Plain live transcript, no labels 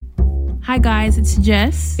Hi guys, it's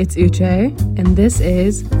Jess. It's Uche, and this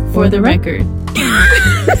is For the Record.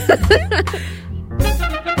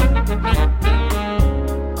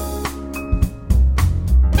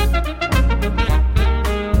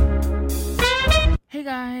 Hey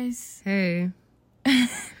guys. Hey.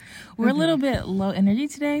 We're a little bit low energy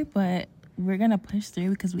today, but we're going to push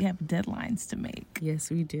through because we have deadlines to make. Yes,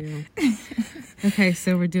 we do. Okay,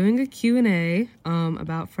 so we're doing a Q&A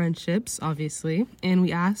about friendships, obviously. And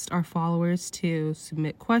we asked our followers to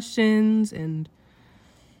submit questions and,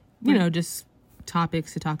 you know, just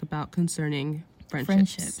topics to talk about concerning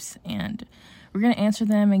friendships. And we're going to answer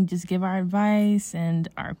them and just give our advice and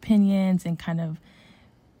our opinions and kind of,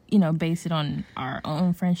 you know, base it on our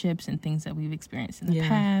own friendships and things that we've experienced in the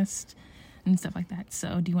past and stuff like that.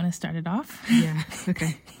 So do you want to start it off? Yeah,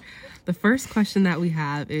 okay. The first question that we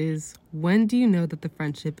have is, when do you know that the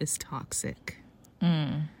friendship is toxic?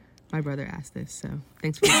 My brother asked this, so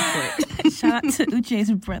thanks for the support. Shout out to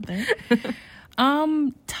Uche's brother.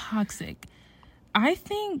 Toxic. I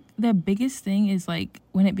think the biggest thing is like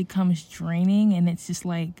when it becomes draining and it's just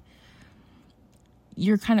like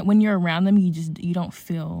you're kind of, when you're around them, you don't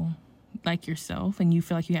feel like yourself and you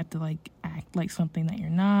feel like you have to like act like something that you're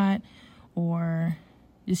not, or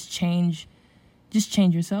just change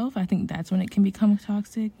yourself. I think that's when it can become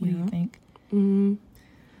toxic. What do you think?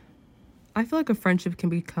 I feel like a friendship can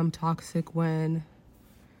become toxic when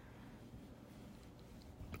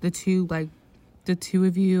the two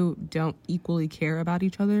of you don't equally care about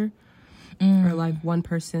each other, or like one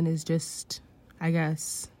person is just, I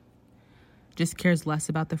guess, just cares less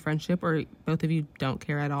about the friendship, or both of you don't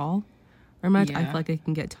care at all very much. I feel like it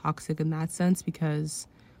can get toxic in that sense, because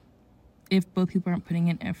if both people aren't putting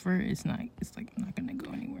in effort, it's not going to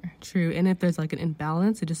go anywhere. True. And if there's like an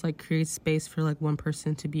imbalance, it just like creates space for like one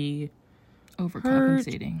person to be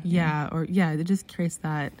overcompensating. It just creates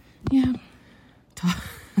that. Yeah.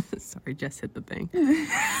 Sorry, Jess hit the thing.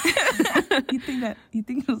 You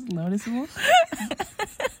think it was noticeable?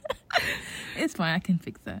 It's fine. I can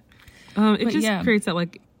fix that. It creates that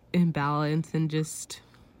like imbalance, and just,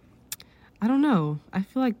 I don't know. I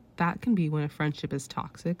feel like that can be when a friendship is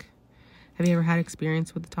toxic. Have you ever had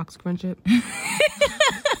experience with a toxic friendship?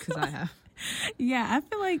 Because I have. Yeah, I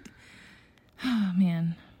feel like, oh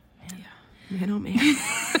man. Yeah. Man, oh man.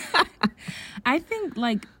 I think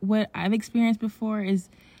like what I've experienced before is,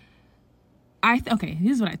 okay,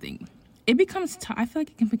 here's what I think. It becomes, I feel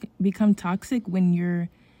like it can become toxic when you're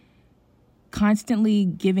constantly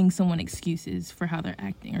giving someone excuses for how they're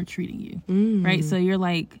acting or treating you, right? So you're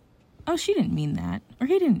like, oh, she didn't mean that, or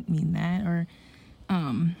he didn't mean that, or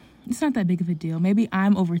it's not that big of a deal. Maybe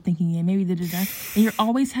I'm overthinking it. Maybe and you're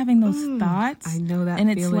always having those thoughts. I know that,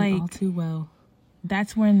 and feeling it's like, all too well.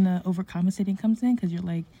 That's when the overcompensating comes in, because you're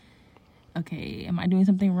like, okay, am I doing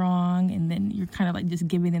something wrong? And then you're kind of like just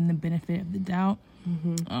giving them the benefit of the doubt.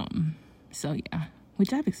 So yeah,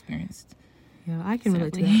 which I've experienced. Yeah, I can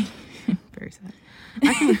relate to that. Very sad.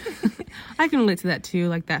 I can relate to that too,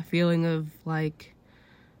 like that feeling of like,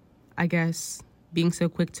 I guess, being so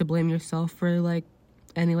quick to blame yourself for like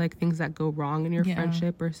any like things that go wrong in your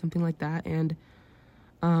friendship or something like that. And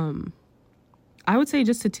I would say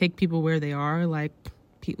just to take people where they are, like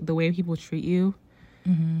the way people treat you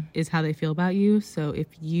is how they feel about you. So if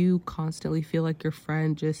you constantly feel like your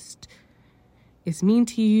friend just is mean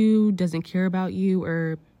to you, doesn't care about you,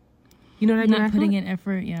 or you know what I mean? Not putting in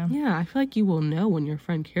effort, yeah. Yeah, I feel like you will know when your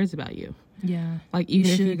friend cares about you. Yeah. Like,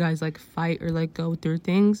 even if you guys, like, fight or, like, go through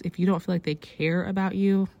things, if you don't feel like they care about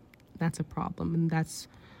you, that's a problem. And that's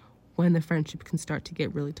when the friendship can start to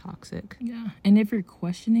get really toxic. Yeah. And if you're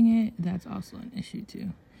questioning it, that's also an issue,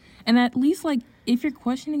 too. And at least, like, if you're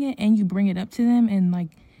questioning it and you bring it up to them and, like,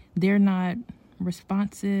 they're not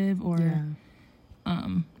responsive or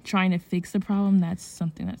trying to fix the problem, that's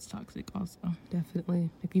something that's toxic also. Definitely.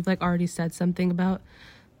 If you've, like, already said something about...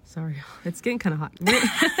 Sorry, it's getting kind of hot. No.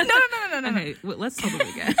 Okay, well, let's tell them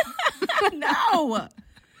again. No.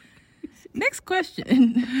 Next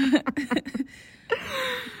question.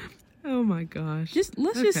 Oh my gosh.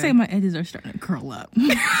 Let's just say my edges are starting to curl up.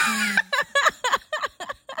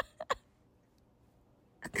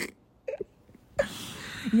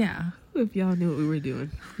 Yeah. If y'all knew what we were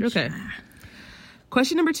doing. Okay.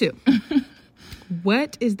 Question number 2.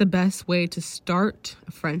 What is the best way to start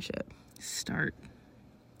a friendship?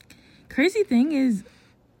 Crazy thing is,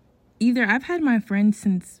 either I've had my friend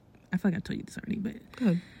since, I feel like I told you this already, but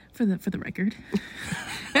good. For the record,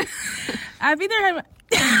 I've either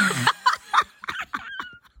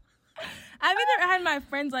had my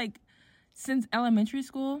friends like since elementary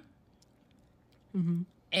school,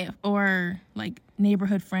 or like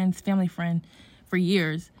neighborhood friends, family friend for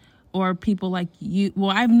years, or people like you.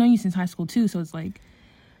 Well, I've known you since high school too, so it's like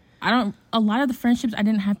a lot of the friendships I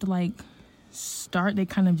didn't have to like start, they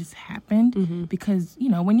kind of just happened because, you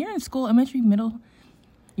know, when you're in school, elementary, middle,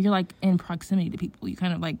 you're like in proximity to people. You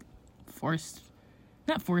kind of like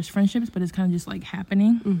not forced friendships, but it's kind of just like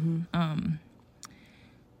happening.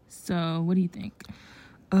 So what do you think?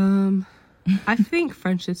 I think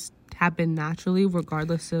friendships happen naturally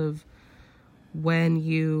regardless of when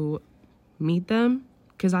you meet them,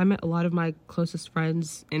 because I met a lot of my closest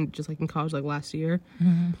friends in just like in college, like last year,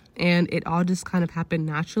 and it all just kind of happened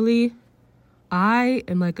naturally. I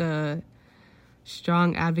am like a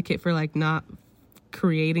strong advocate for like not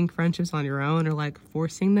creating friendships on your own or like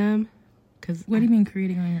forcing them. Cause what do you mean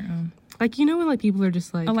creating on your own? Like, you know, when like people are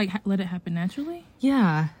just like, oh, like let it happen naturally?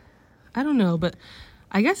 Yeah, I don't know, but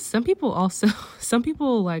I guess some people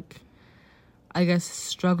like, I guess,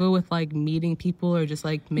 struggle with like meeting people or just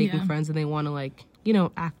like making friends, and they want to like, you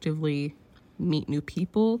know, actively meet new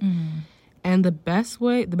people. And the best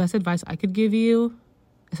advice I could give you,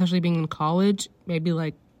 especially being in college, maybe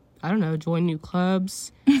like, I don't know, join new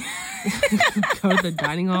clubs, go to the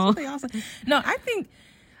dining hall. No, I think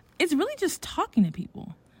it's really just talking to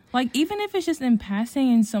people. Like, even if it's just in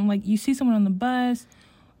passing and some, like, you see someone on the bus,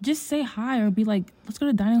 just say hi or be like, let's go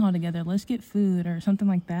to the dining hall together. Let's get food or something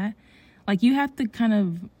like that. Like, you have to kind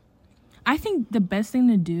of, I think the best thing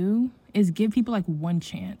to do is give people, like, one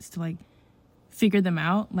chance to, like, figure them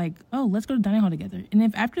out. Like, oh, let's go to the dining hall together. And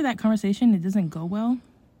if after that conversation it doesn't go well,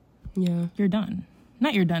 you're done.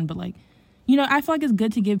 Not you're done, but, like, you know, I feel like it's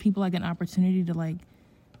good to give people, like, an opportunity to, like,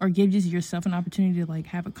 or give just yourself an opportunity to, like,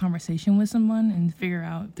 have a conversation with someone and figure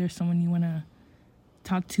out if there's someone you want to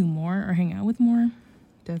talk to more or hang out with more.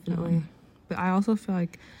 Definitely. But I also feel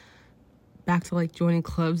like, back to, like, joining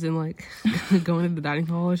clubs and, like, going to the dining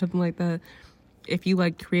hall or something like that, if you,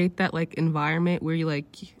 like, create that, like, environment where you, like,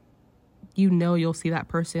 you know you'll see that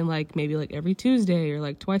person, like, maybe, like, every Tuesday or,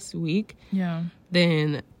 like, twice a week. Yeah.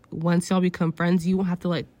 Then once y'all become friends, you won't have to,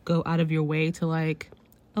 like, go out of your way to, like,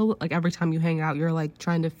 oh, like, every time you hang out, you're, like,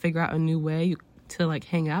 trying to figure out a new way to, like,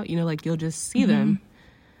 hang out. You know, like, you'll just see them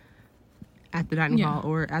at the dining hall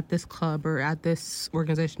or at this club or at this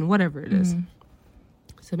organization, whatever it is.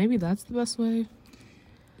 So maybe that's the best way.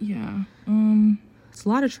 Yeah. It's a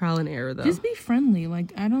lot of trial and error, though. Just be friendly.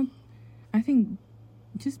 Like, I think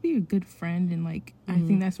just be a good friend. And, like, I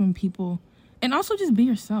think that's when people, and also just be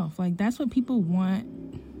yourself. Like, that's what people want.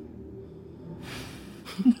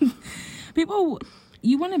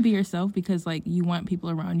 You want to be yourself because, like, you want people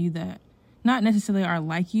around you that not necessarily are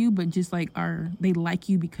like you, but just, like, they like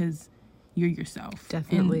you because you're yourself.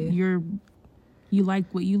 Definitely. And you like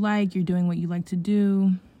what you like. You're doing what you like to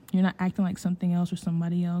do. You're not acting like something else or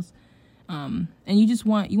somebody else. And you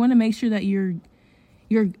want to make sure that you're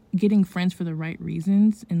getting friends for the right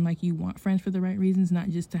reasons. And, like, you want friends for the right reasons, not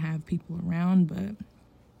just to have people around, but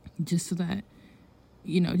just so that,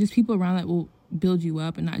 you know, just people around that will build you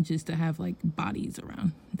up and not just to have, like, bodies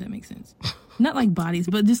around, if that makes sense. Not like bodies,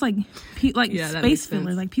 but just like space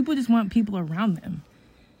filler. Like, people just want people around them.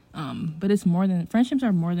 But friendships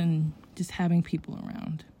are more than just having people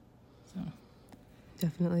around. So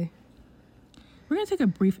definitely. We're gonna take a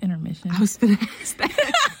brief intermission. I was gonna ask that.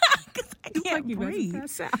 I can't breathe.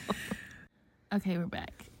 Okay, we're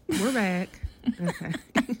back. Okay.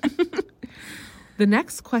 The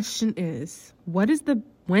next question is,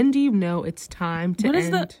 when do you know it's time to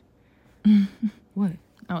end? What?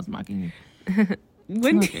 I was mocking you.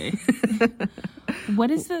 Okay.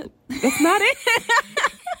 What is the... That's not it.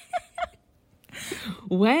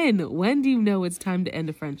 When do you know it's time to end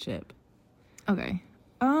a friendship? Okay.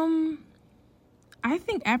 I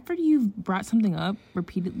think after you've brought something up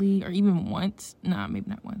repeatedly or even once. Nah,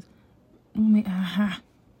 maybe not once.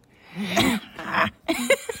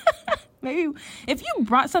 Maybe if you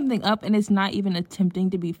brought something up and it's not even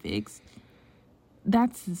attempting to be fixed,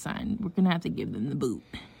 that's the sign we're gonna have to give them the boot.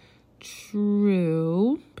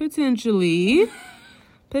 True. Potentially.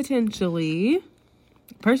 Personally,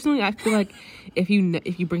 I feel like if you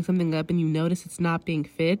bring something up and you notice it's not being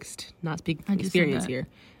fixed, not speaking from experience here,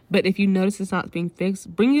 but if you notice it's not being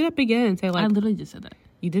fixed, bring it up again and say, like, I literally just said that.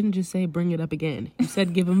 You didn't just say bring it up again. You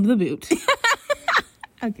said give them the boot.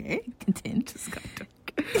 Okay, continue.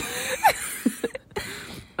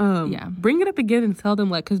 Bring it up again and tell them,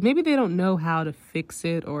 like, because maybe they don't know how to fix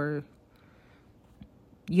it, or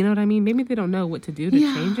you know what I mean? Maybe they don't know what to do to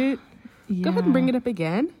change it. Yeah. Go ahead and bring it up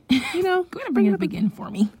again. You know, go ahead and bring it up again for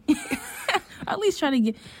me. At least try to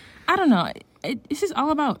get, I don't know. It's just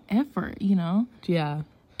all about effort, you know? Yeah.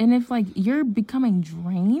 And if, like, you're becoming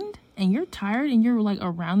drained and you're tired and you're, like,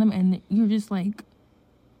 around them and you're just like,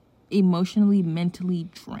 emotionally, mentally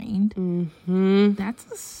drained,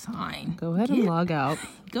 that's a sign. Go ahead and log out.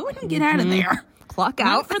 Go ahead and get out of there. Clock Run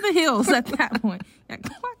out. for the hills at that point. Yeah,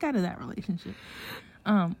 clock out of that relationship.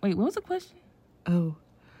 Wait, what was the question? Oh,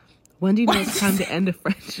 when do you know it's time to end a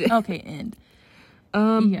friendship? Okay, end.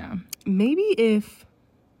 Yeah. Maybe if.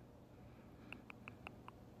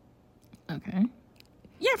 Okay.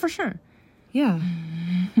 Yeah, for sure. Yeah.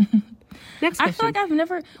 Next question. I feel like I've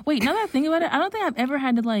never. Wait, now that I think about it, I don't think I've ever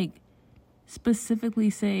had to like specifically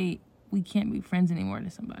say we can't be friends anymore to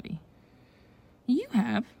somebody. You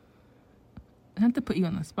have. Not to put you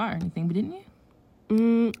on the spot or anything, but didn't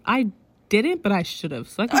you? I didn't, but I should have.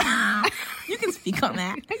 So You can speak on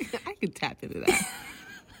that. I could tap into that.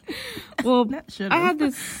 Well, I had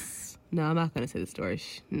this. No, I'm not going to say the story.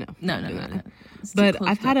 No. But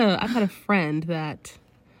I've had a friend that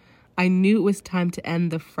I knew it was time to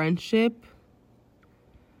end the friendship.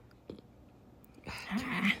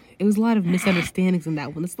 It was a lot of misunderstandings in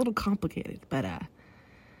that one. It's a little complicated, but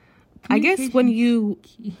I guess when you,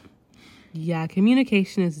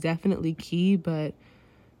 communication is definitely key. But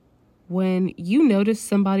when you notice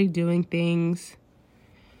somebody doing things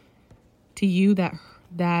to you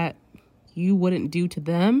that you wouldn't do to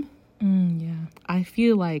them, I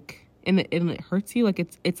feel like, and it hurts you. Like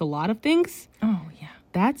it's a lot of things. Oh yeah,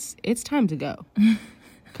 it's time to go.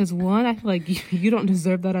 Because one, I feel like you don't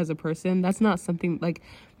deserve that as a person. That's not something, like,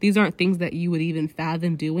 these aren't things that you would even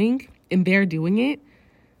fathom doing. And they're doing it.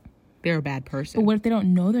 They're a bad person. But what if they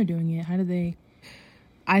don't know they're doing it? How do they?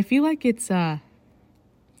 I feel like it's, you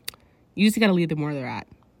just got to leave them where they're at.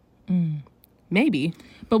 Maybe.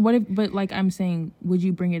 But like I'm saying, would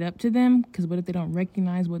you bring it up to them? Because what if they don't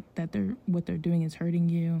recognize what they're doing is hurting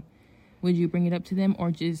you? Would you bring it up to them or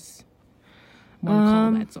just one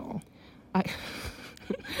call, that's all?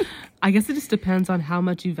 I guess it just depends on how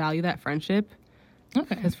much you value that friendship.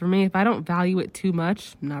 Okay. Because for me, if I don't value it too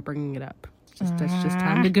much, I'm not bringing it up. That's just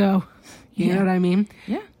time to go. You know what I mean?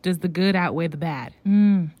 Yeah. Does the good outweigh the bad?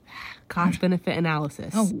 Cost benefit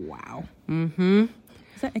analysis. Oh wow. Mm-hmm.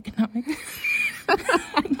 Is that economics?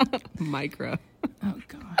 Micro. Oh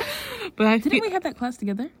god. But didn't we have that class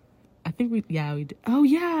together? I think we did. Oh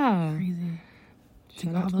yeah. Crazy.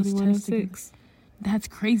 Shout out 2106. That's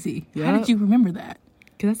crazy. Yep. How did you remember that?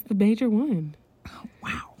 Because that's the major one. Oh,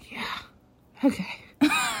 wow. Yeah. Okay.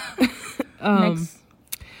 Next question.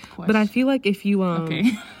 But I feel like if you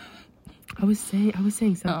okay. I was saying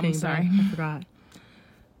something. I'm sorry. I forgot.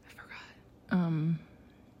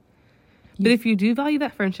 But if you do value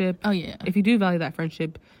that friendship, if you do value that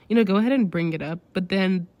friendship, go ahead and bring it up. But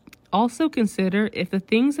then also consider if the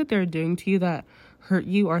things that they're doing to you that hurt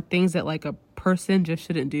you are things that like a person just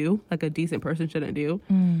shouldn't do, like a decent person shouldn't do.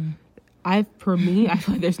 I feel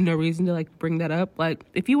like there's no reason to like bring that up. Like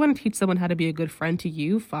if you want to teach someone how to be a good friend to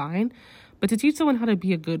you, fine. But to teach someone how to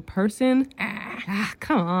be a good person,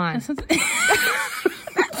 come on. That's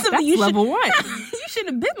level 1. You should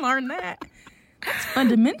have been learned that. That's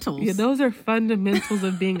fundamentals. Yeah, those are fundamentals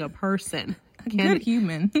of being a person. Good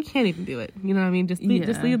human. You can't even do it. You know what I mean? Just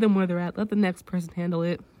leave them where they're at. Let the next person handle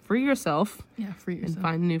it. Free yourself. Yeah, free yourself. And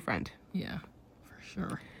find a new friend. Yeah, for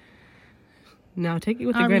sure. Now, take it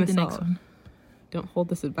with a grain of salt. Next one. Don't hold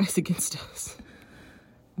this advice against us.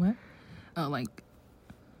 What? Oh, like,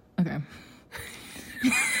 okay.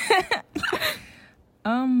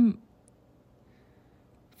 How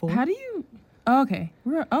do you? Oh, okay.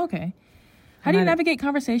 Okay. How do you navigate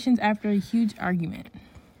conversations after a huge argument?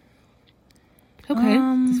 Okay.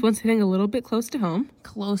 This one's hitting a little bit close to home.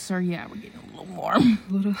 Closer, yeah. We're getting a little warm.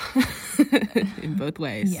 A little in both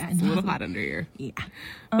ways. Yeah, it's a little hot under here. Yeah.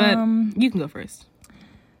 But you can go first.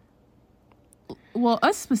 Well,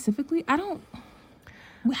 us specifically, have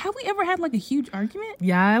we ever had like a huge argument?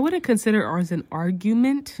 Yeah, I wouldn't consider ours an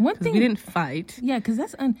argument. One thing, we didn't fight. Yeah, because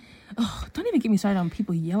that's don't even get me started on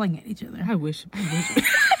people yelling at each other. I wish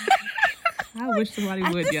somebody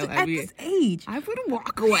would yell at me. At this age, I would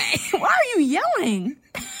walk away. Why are you yelling?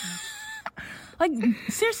 Like,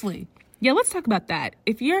 seriously. Yeah, let's talk about that.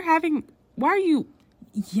 Why are you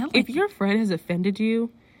yelling? If your friend has offended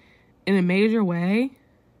you in a major way,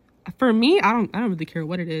 for me, I don't really care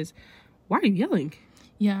what it is. Why are you yelling?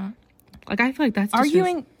 Yeah. Like, I feel like that's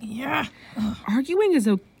arguing. Yeah. Arguing is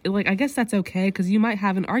like, I guess that's okay because you might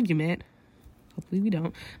have an argument. Hopefully we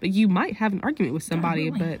don't. But you might have an argument with somebody.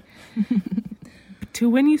 But to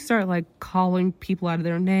when you start like calling people out of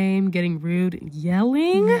their name, getting rude,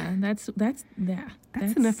 yelling. Yeah, that's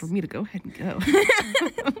enough for me to go ahead and go.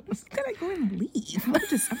 I'm gonna go and leave. I would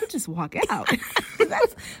just walk out. I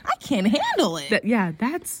can't handle it.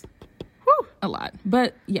 That's a lot.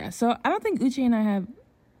 But yeah, so I don't think Uche and I have.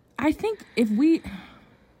 I think if we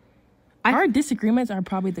Our disagreements are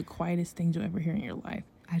probably the quietest things you'll ever hear in your life.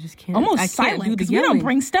 I just can't. Almost I silent can't do the because we don't yelling.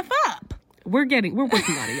 bring stuff up. We're working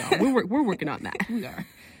on it, y'all. We're working on that. We are.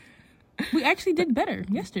 We actually did better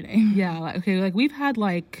yesterday. Yeah. Like we've had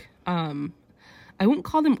like I wouldn't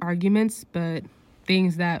call them arguments, but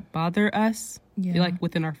things that bother us, like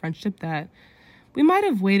within our friendship that we might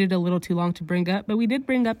have waited a little too long to bring up, but we did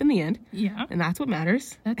bring up in the end. Yeah. And that's what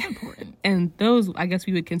matters. That's important. And those, I guess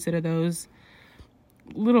we would consider those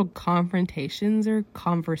little confrontations or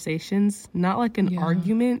conversations, not like an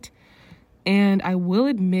argument. And I will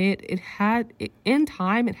admit in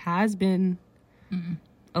time, it has been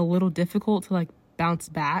a little difficult to like bounce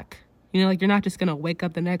back. You know, like you're not just going to wake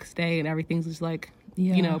up the next day and everything's just like,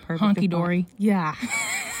 you know, perfect. Honky-dory. Yeah.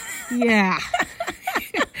 Yeah.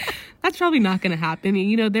 That's probably not going to happen.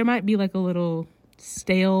 You know, there might be like a little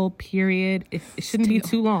stale period. It shouldn't be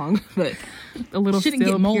too long, but a little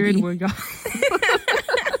stale period where y'all...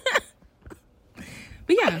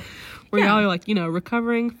 But yeah. Where y'all are like, you know,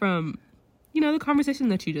 recovering from, you know, the conversation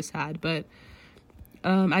that you just had. But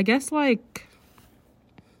I guess like,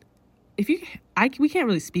 we can't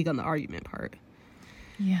really speak on the argument part.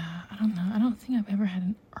 Yeah, I don't know. I don't think I've ever had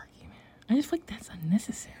an argument. I just feel like that's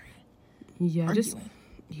unnecessary. Yeah, arguing.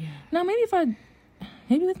 Yeah. No, maybe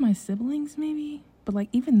with my siblings, maybe. But like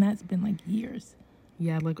even that's been like years.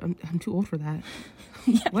 Yeah, like I'm too old for that.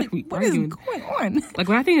 Yeah, like what is going on? Like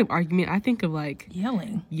when I think of argument, I think of like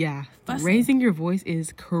yelling. Yeah, fussing. Raising your voice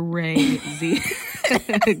is crazy.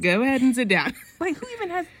 Go ahead and sit down. Like who even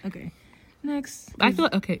has? Okay, next. I feel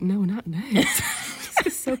like no, not next.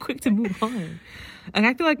 Just so quick to move on. And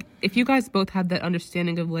I feel like if you guys both have that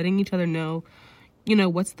understanding of letting each other know, you know,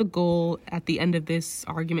 what's the goal at the end of this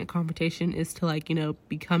argument confrontation is to like, you know,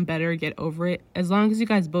 become better, get over it. As long as you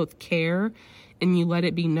guys both care and you let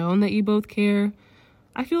it be known that you both care,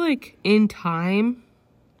 I feel like in time,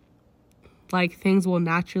 like things will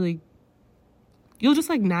you'll just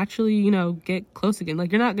like naturally, you know, get close again.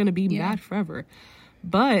 Like you're not going to be mad forever.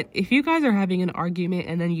 But if you guys are having an argument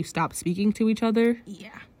and then you stop speaking to each other,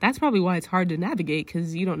 that's probably why it's hard to navigate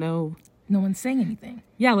because you don't know. No one's saying anything.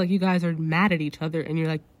 Yeah, like you guys are mad at each other and you're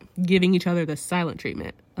like giving each other the silent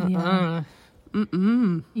treatment. Yeah,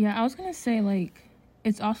 I was going to say like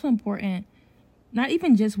it's also important, not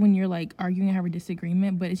even just when you're like arguing and have a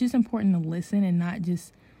disagreement, but it's just important to listen and not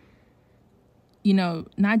just, you know,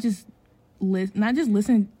 not just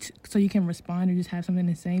listen so you can respond or just have something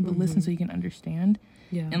to say, but listen so you can understand.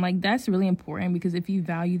 Yeah. And like that's really important because if you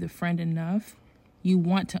value the friend enough, you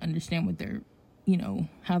want to understand what they're, you know,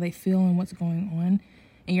 how they feel and what's going on,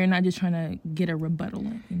 and you're not just trying to get a rebuttal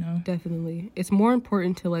in, you know. Definitely, it's more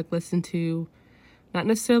important to like listen to not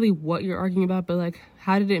necessarily what you're arguing about, but like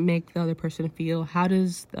how did it make the other person feel? How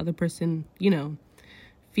does the other person, you know,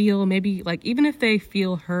 feel? Maybe like even if they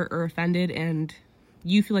feel hurt or offended and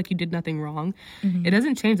you feel like you did nothing wrong, it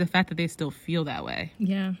doesn't change the fact that they still feel that way.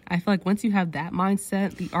 Yeah. I feel like once you have that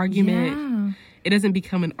mindset, the argument, it doesn't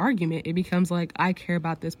become an argument. It becomes like, I care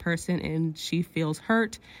about this person and she feels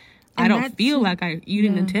hurt. And I don't feel like you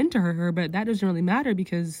didn't intend to hurt her, but that doesn't really matter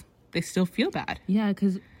because they still feel bad. Yeah,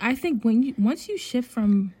 because I think once you shift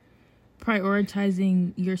from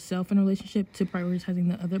prioritizing yourself in a relationship to prioritizing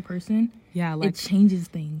the other person, like, it changes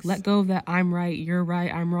things. Let go of that I'm right, you're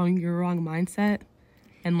right, I'm wrong, you're wrong mindset.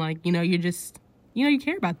 And like, you know, you're just, you know, you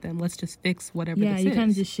care about them. Let's just fix whatever this is. Yeah, you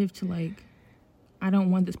kind of just shift to like, I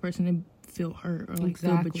don't want this person to feel hurt or like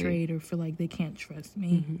feel betrayed or feel like they can't trust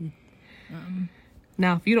me.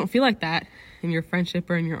 Now, if you don't feel like that in your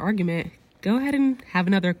friendship or in your argument, go ahead and have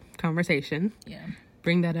another conversation. Yeah.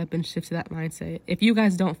 Bring that up and shift to that mindset. If you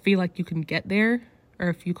guys don't feel like you can get there, or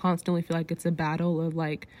if you constantly feel like it's a battle of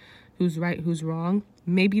like who's right, who's wrong,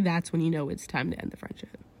 maybe that's when you know it's time to end the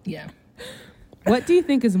friendship. Yeah. What do you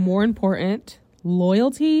think is more important,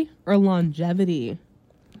 loyalty or longevity?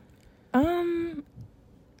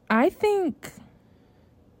 I think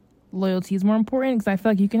loyalty is more important because I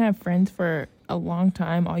feel like you can have friends for a long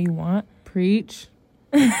time all you want. Preach.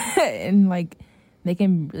 And like they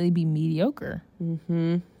can really be mediocre.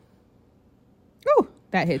 Ooh,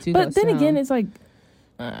 that hit too. But then again, it's like,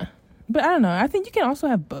 but I don't know. I think you can also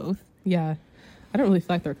have both. Yeah, I don't really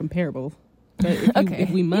feel like they're comparable. But if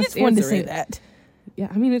we must, you just wanted to say that. Yeah,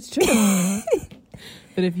 I mean it's true.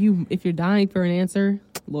 But if you're dying for an answer,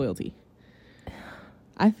 loyalty.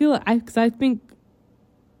 I feel because I think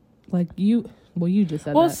like you just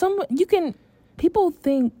said that. People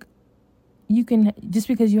think you can just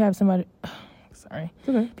because you have somebody. Sorry,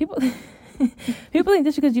 okay. People think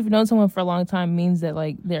just because you've known someone for a long time means that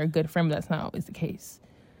like they're a good friend. But that's not always the case.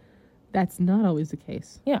 That's not always the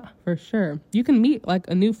case. Yeah, for sure. You can meet like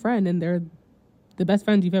a new friend and they're the best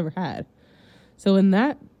friend you've ever had. So in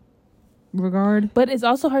that regard, But it's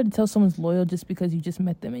also hard to tell someone's loyal just because you just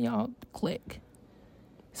met them and y'all click.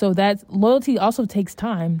 So that loyalty also takes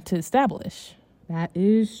time to establish. that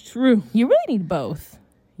is true. You really need both.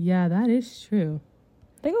 Yeah, that is true.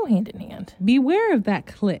 They go hand in hand. Beware of that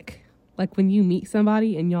click. Like when you meet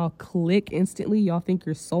somebody and y'all click instantly, y'all think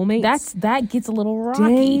you're soulmates. That gets a little rocky.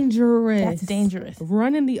 dangerous. That's dangerous.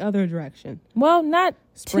 Run in the other direction. Well, not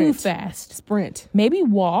too Sprint. fast. Sprint. Maybe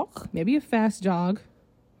walk. Maybe a fast jog.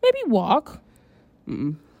 Maybe walk.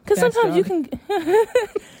 Because Fast sometimes you jog. can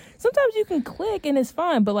sometimes you can click and it's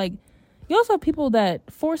fine, but like you also have people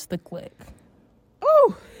that force the click.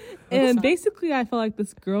 Oh. And basically I felt like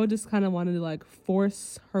this girl just kind of wanted to like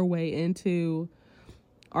force her way into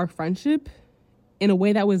our friendship in a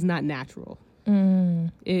way that was not natural.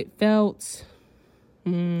 It felt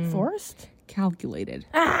Forced? calculated.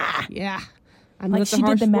 Ah! Yeah. I know Like that's a she did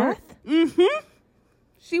harsh the word. math?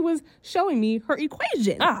 She was showing me her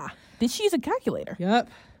equation. Ah. Did she use a calculator? Yep.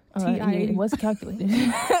 Yeah, it was calculated.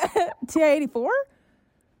 TI-84? Or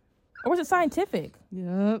was it scientific?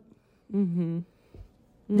 Yep.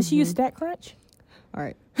 Did she use StatCrunch? All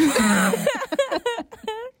right.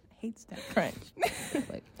 Hate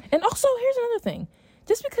StatCrunch. And also, here's another thing.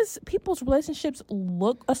 Just because people's relationships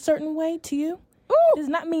look a certain way to you does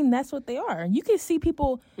not mean that's what they are. You can see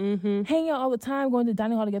people hanging out all the time, going to the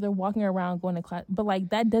dining hall together, walking around, going to class. But, like,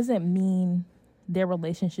 that doesn't mean their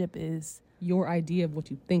relationship is... Your idea of what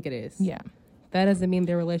you think it is. Yeah. That doesn't mean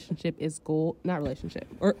their relationship is relationship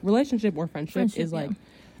or friendship is like,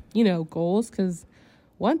 yeah. Goals. Because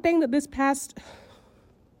one thing that this past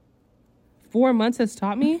 4 months has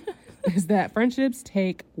taught me is that friendships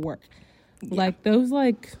take work. Yeah. Like those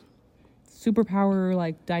like superpower,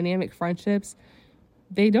 like dynamic friendships,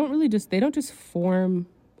 they don't just form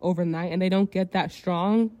overnight and they don't get that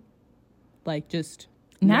strong, like just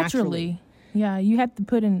naturally. Yeah, you have to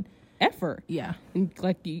put in effort. Yeah. And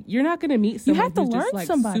like you're not gonna meet someone have to who's learn just like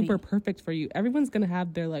somebody. super perfect for you. Everyone's gonna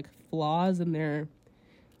have their like flaws and their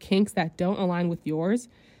kinks that don't align with yours.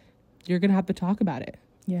 You're gonna have to talk about it.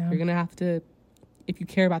 Yeah. You're gonna have to, if you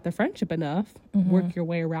care about the friendship enough, work your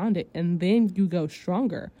way around it, and then you go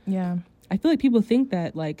stronger. Yeah. I feel like people think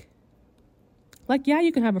that like yeah,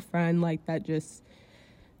 you can have a friend like that just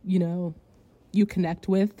you connect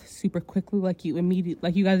with super quickly, like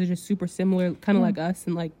you guys are just super similar, kind of like us,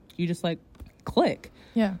 and like you just like click.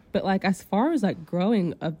 Yeah. But like as far as like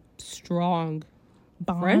growing a strong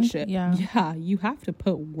Bond. friendship, Yeah. you have to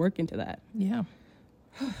put work into that. Yeah.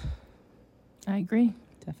 I agree.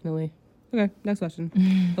 Definitely. Okay, next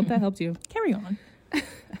question. Hope that helps you. Carry on.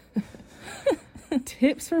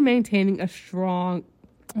 Tips for maintaining a strong...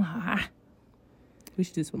 Ah. We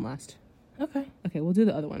should do this one last. Okay. Okay, we'll do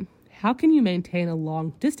the other one. How can you maintain a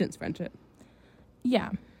long distance friendship?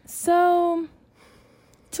 Yeah. So,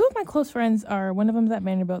 two of my close friends are, one of them's at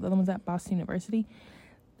Vanderbilt, the other one's at Boston University.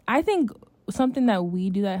 I think something that we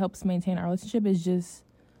do that helps maintain our relationship is just,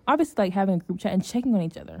 obviously, like, having a group chat and checking on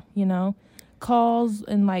each other, calls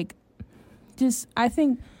and, like, just, I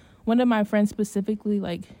think one of my friends specifically,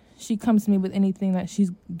 like, she comes to me with anything that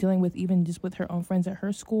she's dealing with, even just with her own friends at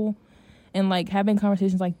her school. And, like, having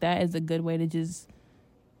conversations like that is a good way to just,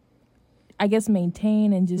 I guess,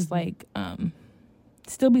 maintain and just, like,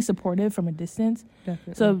 still be supportive from a distance.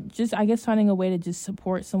 Definitely. So just, I guess, finding a way to just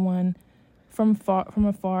support someone from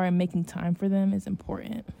afar and making time for them is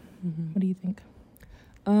important. What do you think?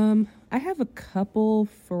 I have a couple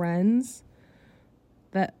friends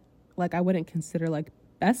that, like, I wouldn't consider, like,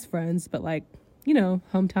 best friends, but, like,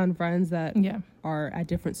 hometown friends that are at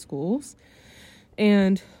different schools.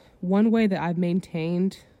 And one way that I've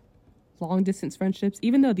maintained long distance friendships,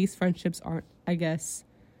 even though these friendships aren't, I guess,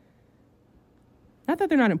 not that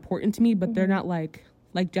they're not important to me, but they're not like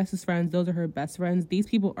Jess's friends, those are her best friends. These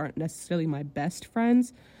people aren't necessarily my best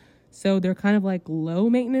friends. So they're kind of like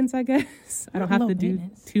low maintenance, I guess. I don't have to do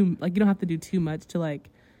you don't have to do too much to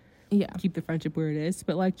like keep the friendship where it is.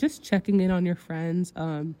 But like just checking in on your friends,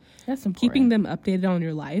 that's important. Keeping them updated on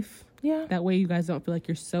your life. Yeah. That way you guys don't feel like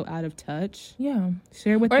you're so out of touch. Yeah.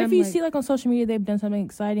 Share with them. Or them. if you see like on social media they've done something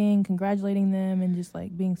exciting, congratulating them and just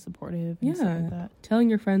like being supportive and stuff like that. Telling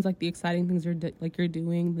your friends like the exciting things you're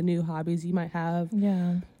doing, the new hobbies you might have.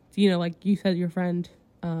 Yeah. Like you said, your friend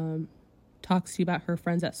talks to you about her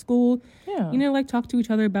friends at school. Yeah. Like talk to each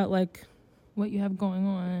other about like what you have going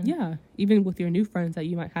on. Yeah. Even with your new friends that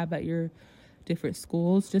you might have at your different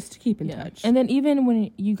schools, just to keep in touch. And then even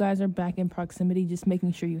when you guys are back in proximity, just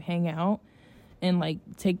making sure you hang out and like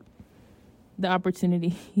take the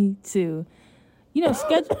opportunity to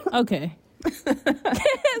schedule. Okay,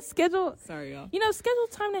 schedule Sorry, y'all. schedule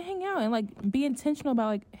time to hang out and like be intentional about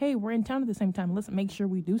like, hey, we're in town at the same time, let's make sure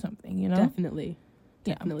we do something, Definitely.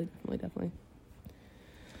 Yeah. Definitely.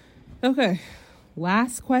 Okay,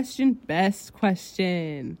 last question, best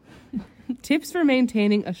question. Tips for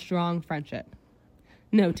maintaining a strong friendship.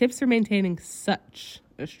 No, tips for maintaining such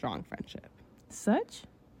a strong friendship. Such?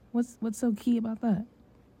 What's so key about that?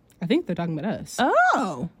 I think they're talking about us.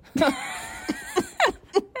 Oh.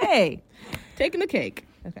 Hey, Taking the cake.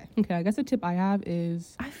 Okay, I guess the tip I have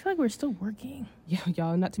is... I feel like we're still working. Yeah,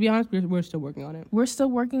 y'all, not to be honest, we're still working on it. We're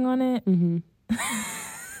still working on it. Mm-hmm.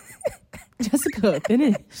 Jessica,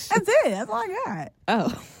 finish. That's it. That's all I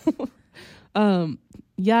got. Oh.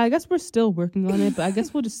 Yeah, I guess we're still working on it, but I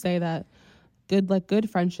guess we'll just say that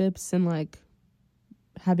good friendships and like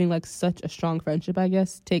having like such a strong friendship, I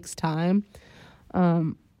guess, takes time.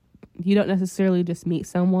 You don't necessarily just meet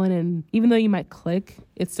someone, and even though you might click,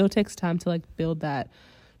 it still takes time to like build that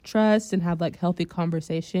trust and have like healthy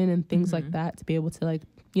conversation and things like that to be able to like,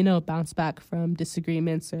 bounce back from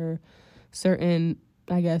disagreements or certain,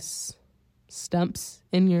 I guess, stumps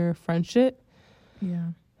in your friendship.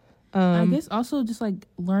 Yeah. I guess also just like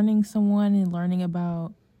learning someone and learning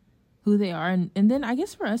about who they are. And then I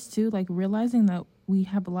guess for us too, like realizing that we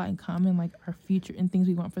have a lot in common, like our future and things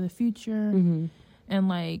we want for the future. Mm-hmm. And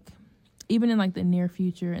like even in like the near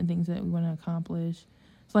future and things that we want to accomplish.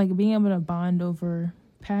 So like being able to bond over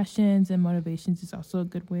passions and motivations is also a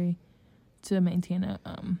good way to maintain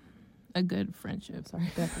a good friendship. Sorry.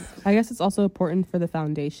 I guess it's also important for the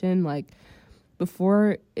foundation. Like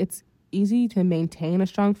before, it's easy to maintain a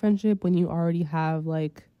strong friendship when you already have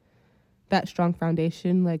like that strong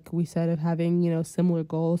foundation, like we said, of having, similar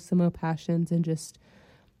goals, similar passions, and just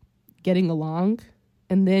getting along.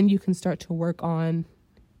 And then you can start to work on,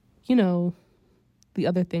 the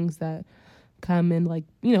other things that come in, like,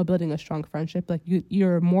 building a strong friendship. Like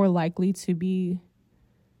you're more likely to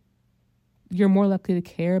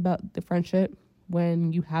care about the friendship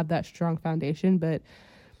when you have that strong foundation. But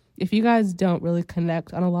if you guys don't really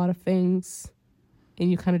connect on a lot of things and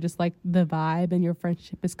you kind of just like the vibe and your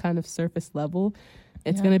friendship is kind of surface level,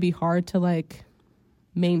 it's going to be hard to like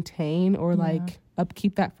maintain or like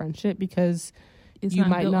upkeep that friendship because you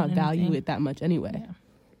might not value it that much anyway. Yeah.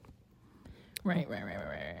 Right.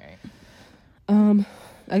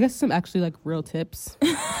 I guess some actually like real tips.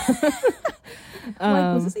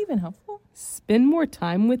 Was this even helpful? Spend more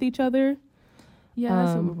time with each other. Yeah,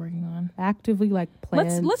 that's what we're working on. Actively like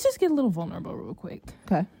plan. Let's just get a little vulnerable real quick.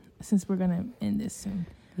 Okay. Since we're gonna end this soon.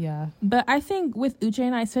 Yeah. But I think with Uche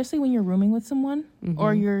and I, especially when you're rooming with someone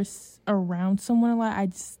or you're around someone a lot,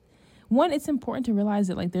 it's important to realize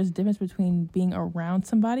that like there's a difference between being around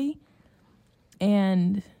somebody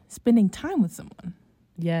and spending time with someone.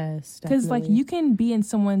 Yes, because like you can be in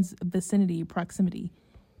someone's vicinity, proximity,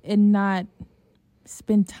 and not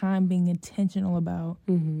spend time being intentional about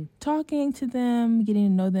talking to them, getting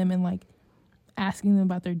to know them, and like asking them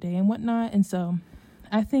about their day and whatnot. And so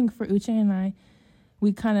I think for Uche and I,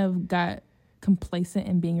 we kind of got complacent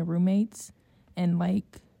in being roommates, and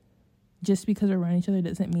like just because we're around each other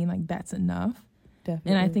doesn't mean like that's enough.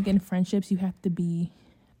 Definitely. And I think in friendships you have to be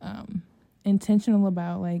intentional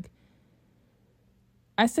about like,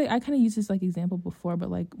 I kind of used this like example before,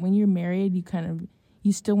 but like when you're married,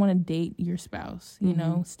 you still want to date your spouse, you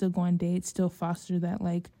know, still go on dates, still foster that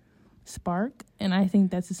like spark. And I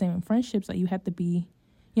think that's the same in friendships. Like you have to be,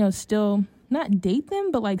 still not date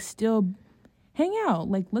them, but like still hang out.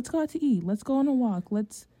 Like let's go out to eat. Let's go on a walk.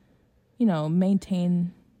 Let's,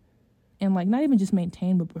 maintain and like not even just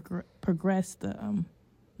maintain, but progress the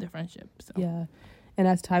friendship. So yeah. And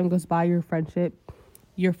as time goes by, your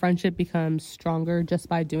friendship becomes stronger just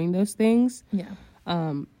by doing those things.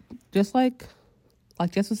 Yeah. Just like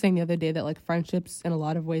Jess was saying the other day, that like friendships in a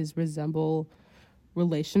lot of ways resemble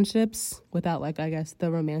relationships without like, I guess, the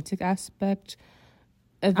romantic aspect.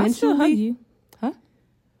 Eventually, I'll still hug you. Huh?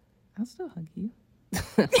 I'll still hug you.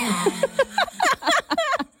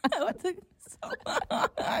 What took so long?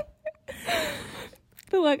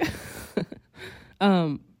 But like,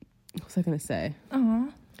 what was I gonna say?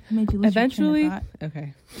 Made you lose Eventually, your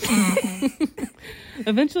okay.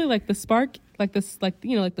 Eventually, like the spark, like this, like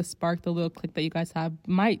like the spark, the little click that you guys have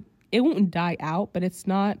it won't die out, but it's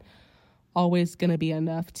not always gonna be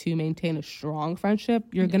enough to maintain a strong friendship.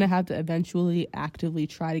 You're gonna have to eventually actively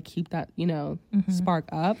try to keep that spark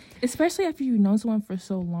up, especially after you've known someone for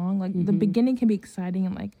so long. Like the beginning can be exciting,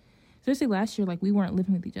 and like especially last year, like we weren't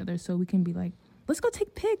living with each other, so we can be like, let's go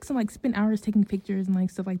take pics and like spend hours taking pictures and like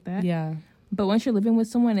stuff like that. Yeah. But once you're living with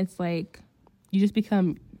someone, it's like you just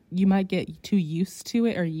become you might get too used to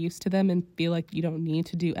it or used to them and feel like you don't need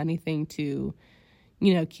to do anything to,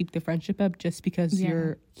 keep the friendship up just because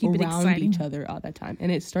you're around each other all that time.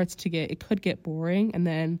 And it could get boring. And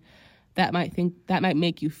then that might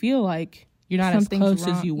make you feel like you're not as close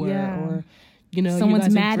as you were, or, someone's you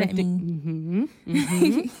guys mad at me.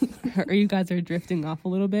 Or you guys are drifting off a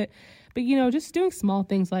little bit. But, just doing small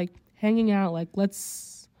things like hanging out, like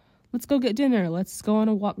let's go get dinner, let's go on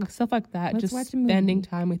a walk, like stuff like that. Let's just spending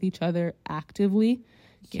time with each other actively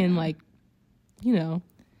can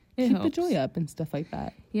keep the joy up and stuff like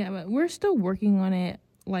that. Yeah, but we're still working on it.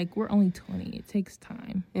 Like, we're only 20. It takes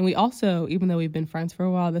time. And we also, even though we've been friends for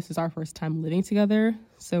a while, this is our first time living together.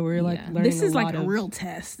 So we're learning this is like a real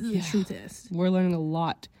test. This is a true test. We're learning a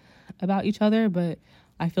lot about each other, but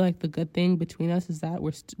I feel like the good thing between us is that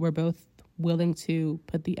we're both willing to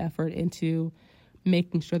put the effort into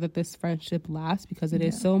making sure that this friendship lasts, because it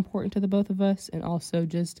is so important to the both of us, and also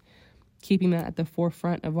just keeping that at the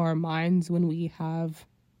forefront of our minds when we have,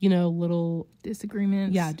 little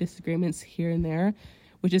disagreements. Yeah, disagreements here and there,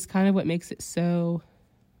 which is kind of what makes it so,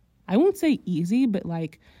 I won't say easy, but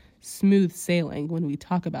like smooth sailing when we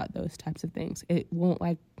talk about those types of things. It won't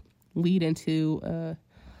like lead into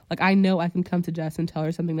I know I can come to Jess and tell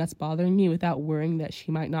her something that's bothering me without worrying that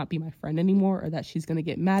she might not be my friend anymore, or that she's going to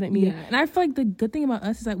get mad at me. Yeah, and I feel like the good thing about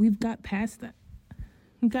us is that we've got past that.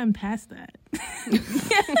 We've gotten past that.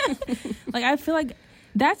 Like, I feel like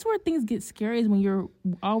that's where things get scary, is when you're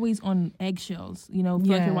always on eggshells. Feel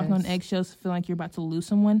like you're walking on eggshells, feel like you're about to lose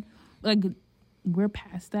someone. Like, we're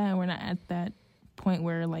past that, and we're not at that point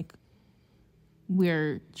where, like,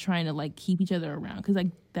 we're trying to, like, keep each other around. Because,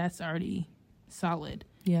 like, that's already solid.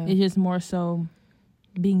 Yeah. It's just more so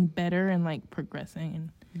being better and, like,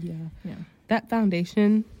 progressing. And yeah. That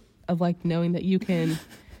foundation of, like, knowing that you can,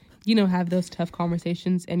 have those tough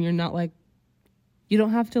conversations, and you're not, like, you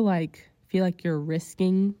don't have to, like, feel like you're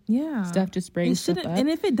risking stuff just bringing stuff up. And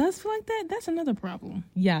if it does feel like that, that's another problem.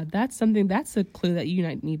 Yeah, that's a clue that you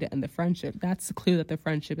need to end the friendship. That's a clue that the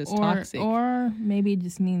friendship is toxic. Or maybe it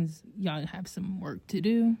just means y'all have some work to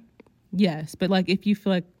do. Yes, but like if you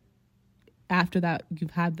feel like after that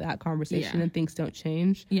you've had that conversation and things don't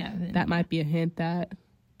change, that might be a hint that,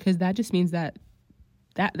 because that just means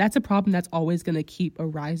that's a problem that's always going to keep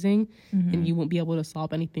arising, and you won't be able to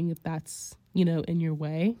solve anything if that's in your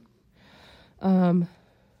way.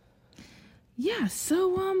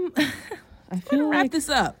 So I feel like wrap this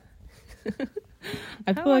up.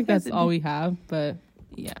 I feel like that's all we have, but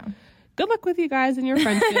good luck with you guys and your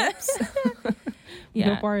friendships.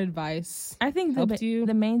 Hope our advice I think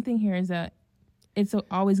the main thing here is that it's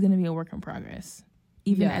always going to be a work in progress,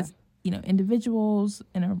 even as individuals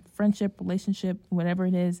in a friendship, relationship, whatever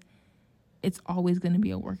it is. It's always going to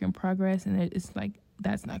be a work in progress, and it's like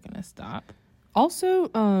that's not going to stop. Also,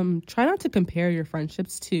 try not to compare your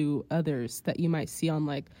friendships to others that you might see on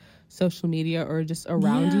like social media or just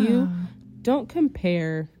around you. Don't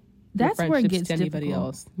compare that's your where it friendships gets to anybody difficult.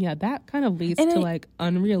 else. Yeah, that kind of leads to like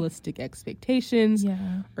unrealistic expectations,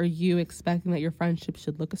 or you expecting that your friendship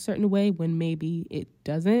should look a certain way when maybe it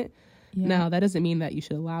doesn't. Now, that doesn't mean that you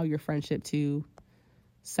should allow your friendship to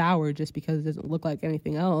sour just because it doesn't look like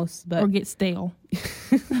anything else, but or get stale,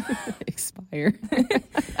 expire.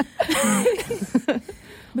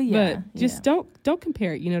 but just don't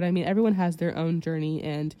compare it. You know what I mean? Everyone has their own journey,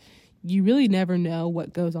 and you really never know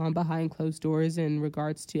what goes on behind closed doors in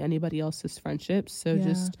regards to anybody else's friendships. So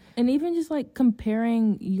and even just like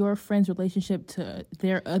comparing your friend's relationship to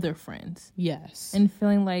their other friends, and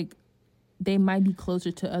feeling like they might be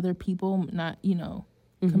closer to other people, not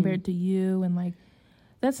compared to you, and like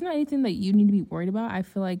that's not anything that you need to be worried about. I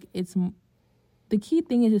feel like it's the key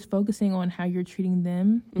thing is just focusing on how you're treating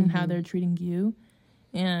them and how they're treating you,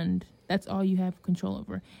 and that's all you have control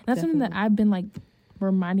over. And that's something that I've been like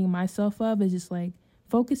reminding myself of, is just like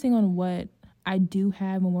focusing on what I do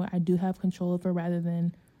have and what I do have control over, rather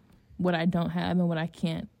than what I don't have and what I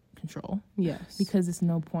can't control. Because it's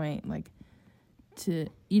no point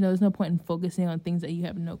there's no point in focusing on things that you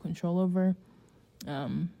have no control over.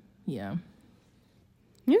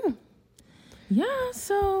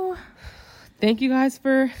 So thank you guys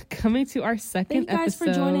for coming to our second episode. Thank you guys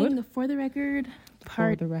for joining the For the Record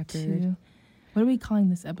part 2. What are we calling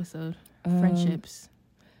this episode? Friendships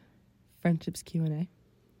Q&A.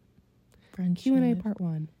 Q&A part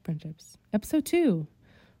 1, friendships. Episode 2,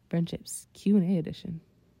 friendships Q&A edition.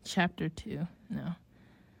 Chapter 2. No,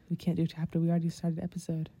 we can't do chapter. We already started the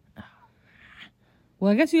episode.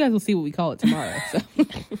 Well, I guess you guys will see what we call it tomorrow. So.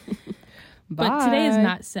 But today is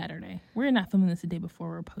not Saturday. We're not filming this the day before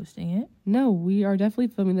we're posting it. No, we are definitely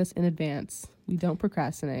filming this in advance. We don't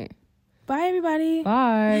procrastinate. Bye, everybody.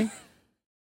 Bye.